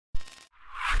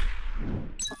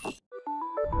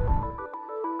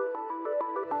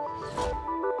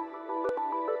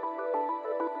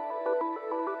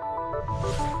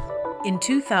In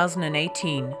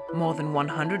 2018, more than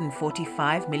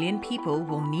 145 million people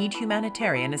will need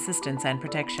humanitarian assistance and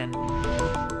protection.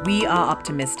 We are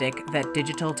optimistic that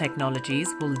digital technologies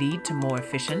will lead to more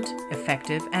efficient,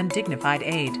 effective, and dignified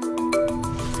aid.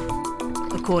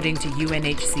 According to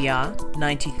UNHCR,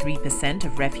 93%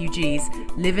 of refugees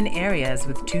live in areas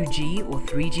with 2G or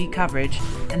 3G coverage,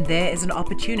 and there is an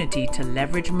opportunity to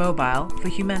leverage mobile for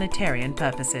humanitarian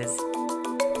purposes.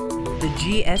 The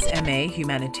GSMA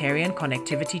Humanitarian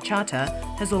Connectivity Charter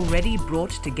has already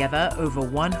brought together over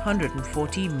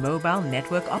 140 mobile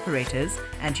network operators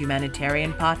and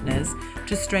humanitarian partners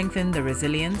to strengthen the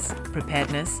resilience,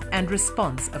 preparedness, and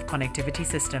response of connectivity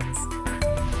systems.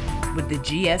 With the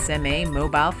GSMA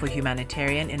Mobile for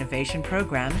Humanitarian Innovation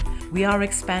program, we are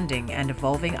expanding and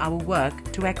evolving our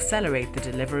work to accelerate the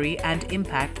delivery and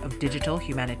impact of digital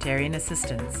humanitarian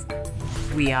assistance.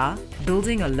 We are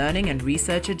building a learning and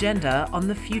research agenda on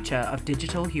the future of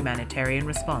digital humanitarian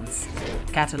response,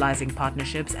 catalyzing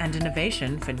partnerships and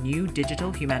innovation for new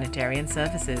digital humanitarian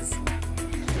services,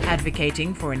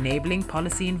 advocating for enabling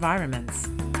policy environments,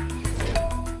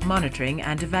 monitoring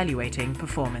and evaluating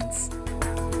performance.